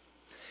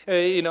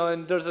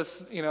 And there's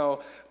this,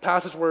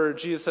 passage where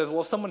Jesus says,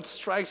 well, if someone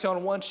strikes you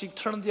on one cheek,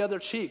 turn the other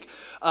cheek.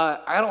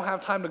 I don't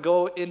have time to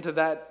go into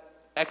that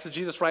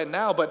exegesis right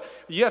now, but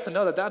you have to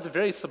know that that's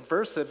very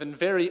subversive and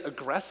very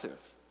aggressive.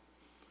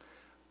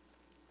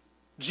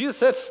 Jesus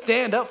says,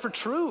 stand up for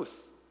truth.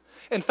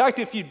 In fact,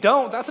 if you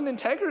don't, that's an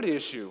integrity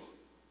issue.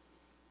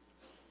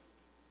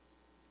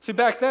 See,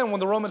 back then, when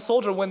the Roman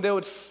soldier, when they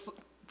would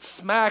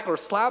smack or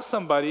slap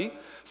somebody,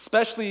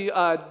 especially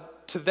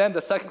to them, the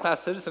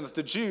second-class citizens,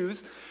 the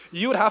Jews,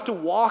 you would have to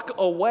walk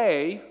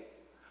away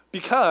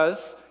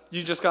because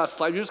you just got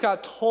slapped. You just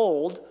got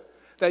told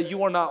that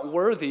you are not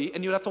worthy,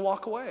 and you'd have to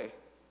walk away.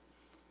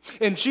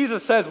 And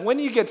Jesus says, when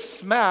you get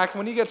smacked,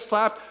 when you get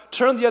slapped,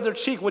 turn the other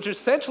cheek, which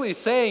essentially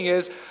saying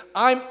is,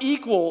 I'm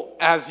equal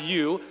as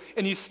you,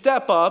 and you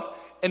step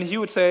up, and he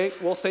would say,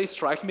 well,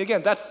 strike me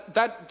again.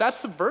 That's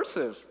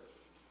subversive.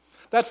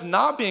 That's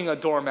not being a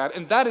doormat,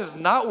 and that is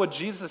not what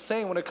Jesus is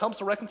saying when it comes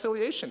to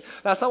reconciliation.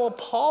 That's not what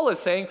Paul is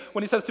saying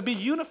when he says to be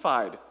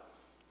unified.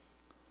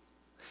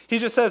 He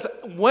just says,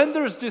 when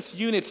there's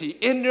disunity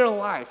in your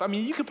life,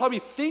 you could probably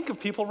think of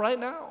people right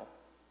now.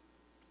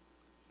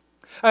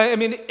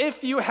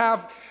 If you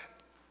have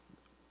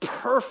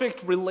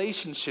perfect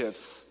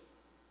relationships,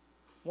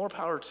 more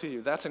power to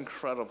you. That's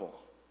incredible.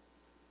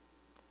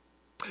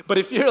 But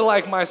if you're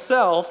like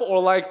myself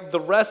or like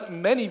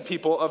many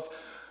people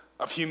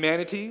of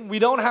humanity, we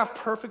don't have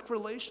perfect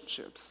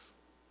relationships.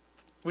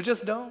 We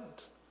just don't.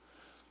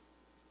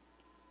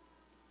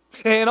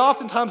 And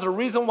oftentimes the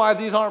reason why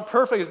these aren't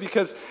perfect is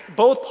because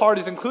both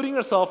parties, including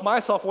yourself,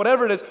 myself,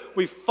 whatever it is,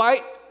 we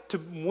fight to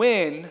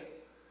win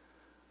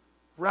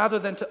rather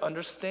than to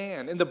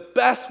understand. And the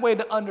best way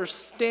to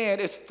understand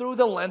is through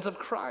the lens of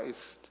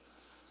Christ.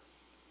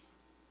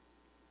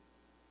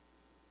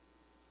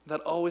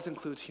 That always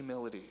includes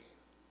humility.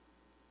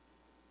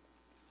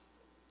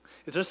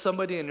 Is there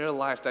somebody in your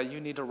life that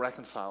you need to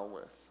reconcile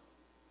with?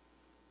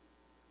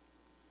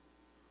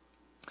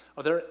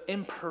 Are there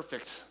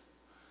imperfect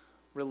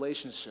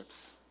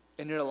relationships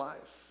in your life?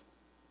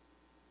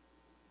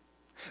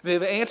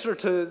 The answer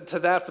to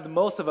that for the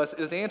most of us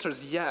is the answer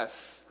is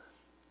yes.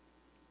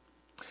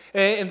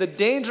 And the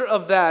danger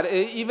of that,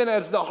 even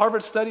as the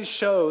Harvard study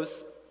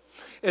shows,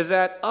 is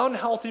that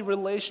unhealthy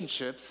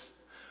relationships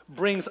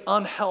brings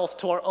unhealth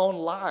to our own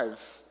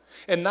lives.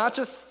 And not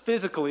just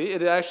physically,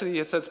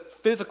 it says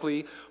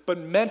physically, but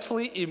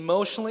mentally,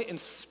 emotionally, and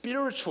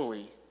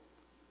spiritually.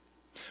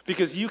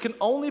 Because you can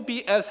only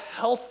be as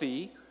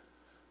healthy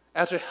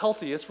as your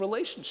healthiest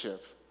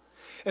relationship.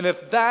 And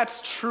if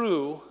that's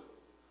true,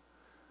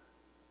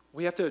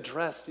 we have to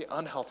address the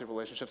unhealthy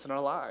relationships in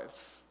our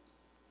lives.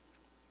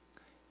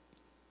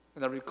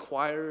 And that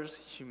requires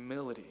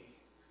humility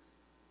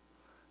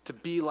to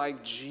be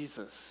like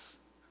Jesus.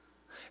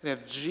 And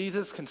if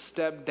Jesus can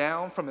step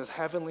down from his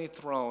heavenly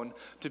throne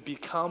to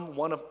become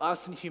one of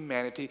us in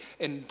humanity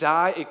and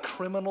die a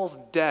criminal's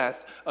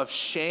death of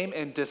shame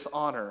and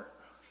dishonor,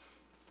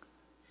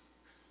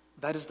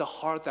 that is the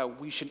heart that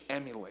we should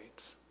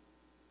emulate.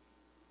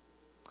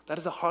 That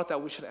is the heart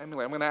that we should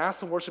emulate. I'm going to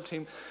ask the worship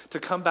team to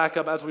come back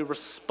up as we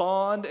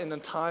respond in a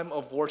time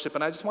of worship.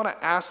 And I just want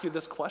to ask you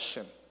this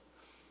question.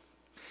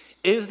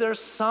 Is there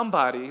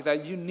somebody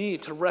that you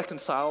need to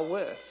reconcile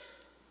with?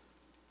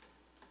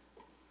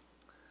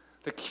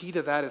 The key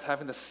to that is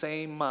having the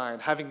same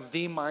mind, having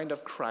the mind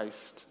of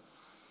Christ.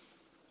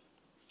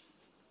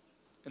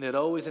 And it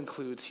always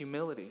includes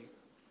humility.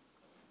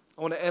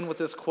 I want to end with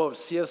this quote.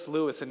 C.S.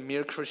 Lewis in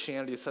Mere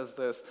Christianity says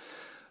this: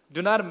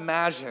 "Do not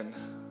imagine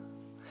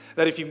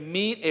that if you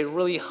meet a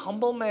really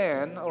humble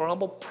man, or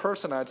humble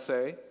person, I'd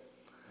say,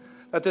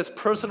 that this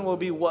person will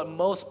be what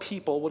most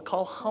people would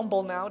call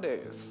humble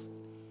nowadays.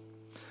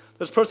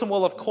 This person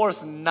will, of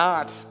course,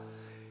 not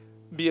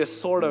be a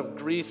sort of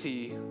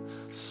greasy,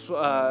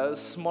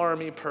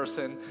 smarmy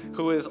person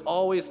who is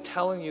always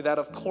telling you that,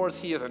 of course,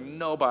 he is a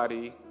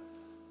nobody.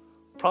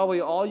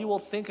 Probably all you will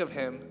think of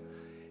him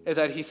is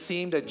that he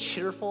seemed a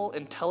cheerful,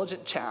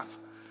 intelligent chap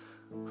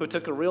who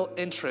took a real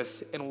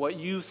interest in what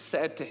you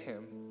said to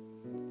him.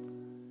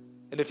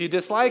 And if you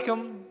dislike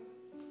him,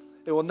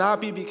 it will not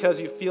be because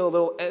you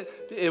feel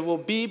it will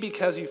be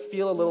because you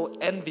feel a little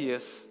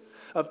envious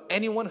of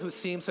anyone who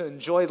seems to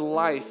enjoy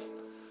life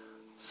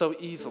so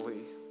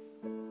easily.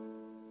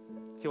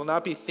 He will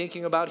not be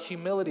thinking about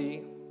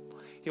humility.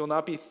 He will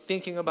not be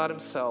thinking about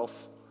himself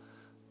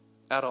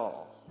at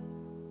all."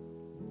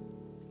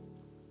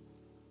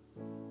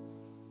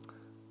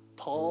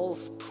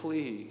 Paul's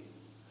plea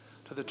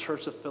to the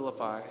church of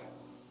Philippi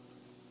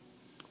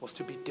was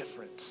to be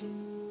different.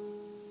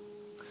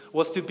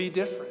 Was to be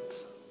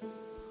different.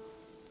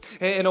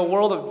 In a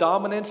world of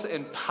dominance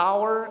and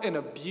power and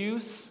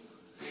abuse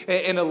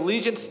and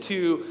allegiance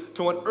to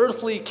an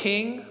earthly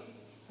king,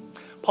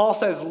 Paul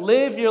says,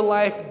 live your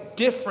life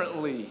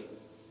differently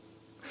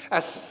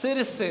as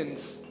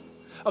citizens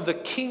of the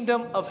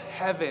kingdom of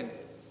heaven.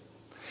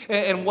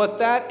 And what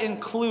that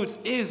includes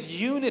is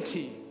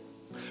unity.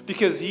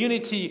 Because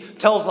unity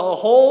tells the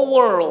whole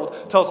world,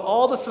 tells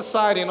all the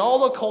society and all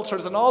the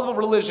cultures and all the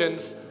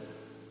religions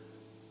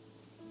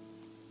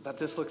that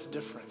this looks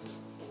different.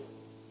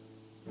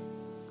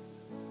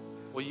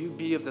 Will you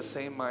be of the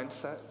same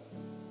mindset?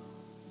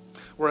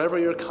 Wherever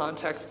your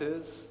context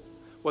is,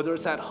 whether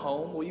it's at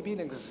home, will you be an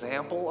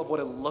example of what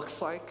it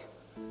looks like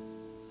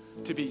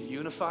to be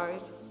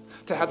unified,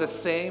 to have the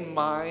same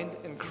mind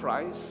in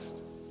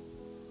Christ?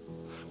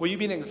 Will you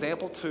be an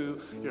example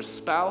to your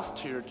spouse,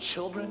 to your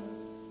children?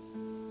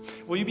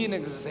 Will you be an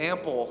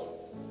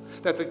example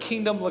that the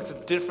kingdom looks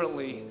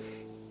differently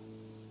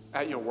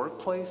at your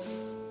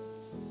workplace,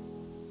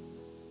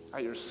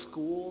 at your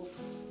schools,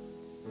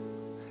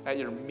 at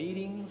your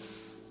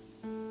meetings,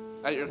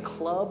 at your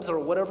clubs, or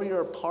whatever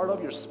you're a part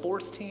of, your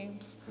sports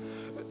teams?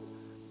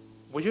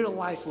 Will your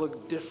life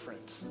look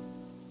different?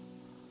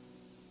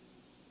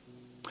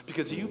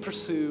 Because you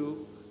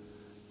pursue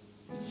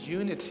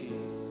unity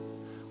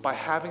by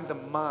having the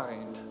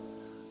mind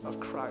of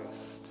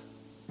Christ.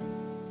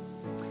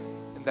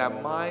 And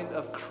that mind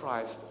of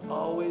Christ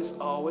always,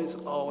 always,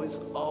 always,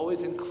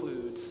 always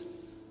includes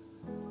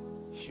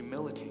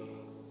humility.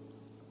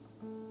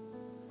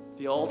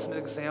 The ultimate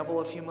example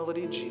of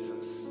humility,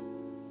 Jesus,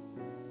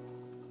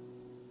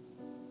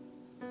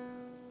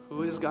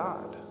 who is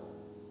God,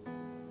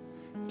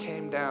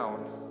 came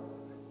down,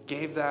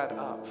 gave that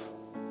up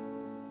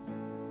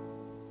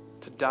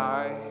to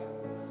die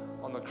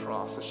on on the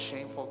cross, a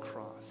shameful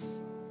cross.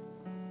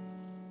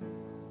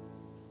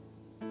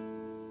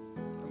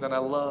 And then I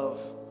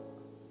love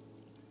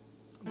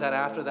that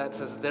after that it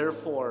says,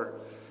 therefore,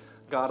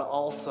 God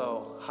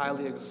also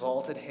highly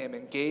exalted him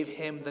and gave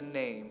him the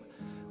name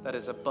that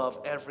is above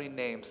every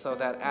name, so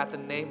that at the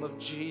name of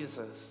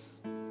Jesus,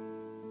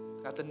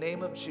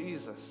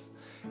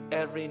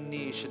 every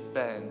knee should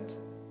bend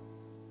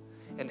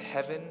in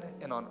heaven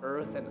and on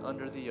earth and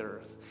under the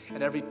earth,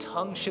 and every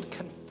tongue should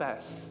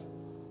confess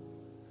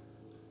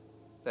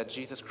that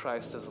Jesus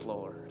Christ is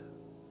Lord,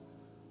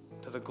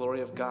 to the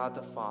glory of God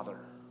the Father.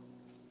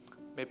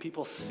 May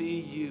people see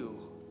you,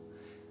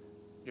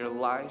 your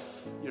life,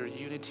 your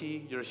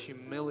unity, your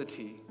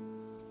humility,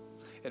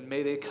 and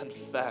may they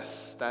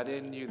confess that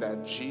in you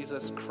that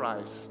Jesus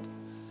Christ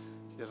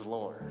is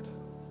Lord.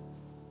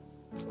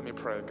 Let me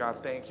pray. God,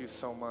 thank you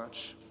so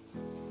much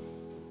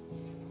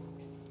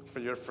for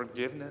your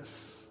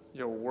forgiveness,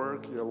 your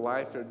work, your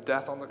life, your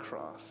death on the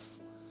cross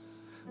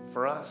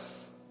for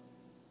us.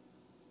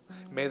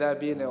 May that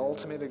be an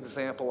ultimate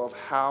example of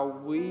how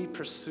we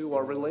pursue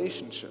our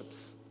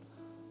relationships.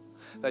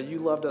 That you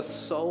loved us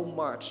so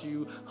much,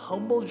 you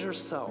humbled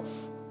yourself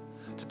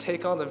to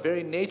take on the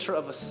very nature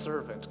of a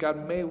servant.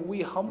 God, may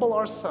we humble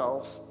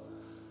ourselves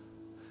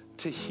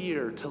to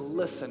hear, to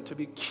listen, to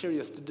be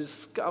curious, to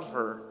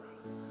discover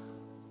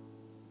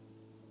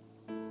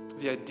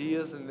the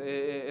ideas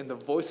and the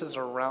voices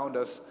around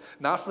us,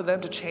 not for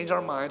them to change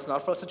our minds,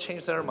 not for us to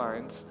change their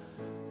minds,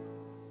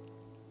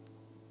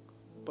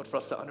 but for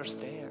us to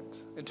understand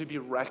and to be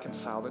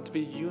reconciled and to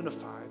be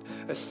unified,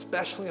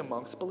 especially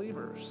amongst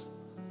believers.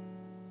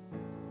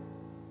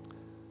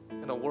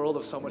 In a world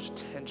of so much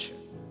tension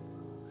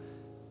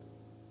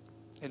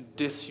and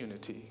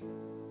disunity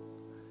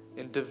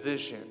and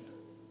division,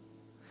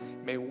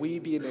 may we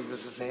be an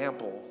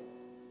example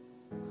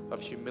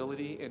of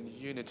humility and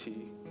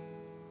unity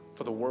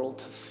for the world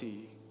to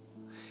see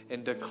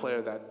and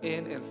declare that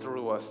in and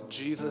through us,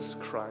 Jesus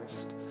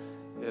Christ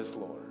is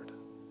Lord.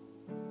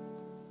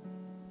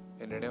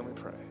 In your name we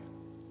pray.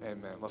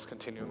 Amen. Let's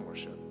continue in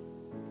worship.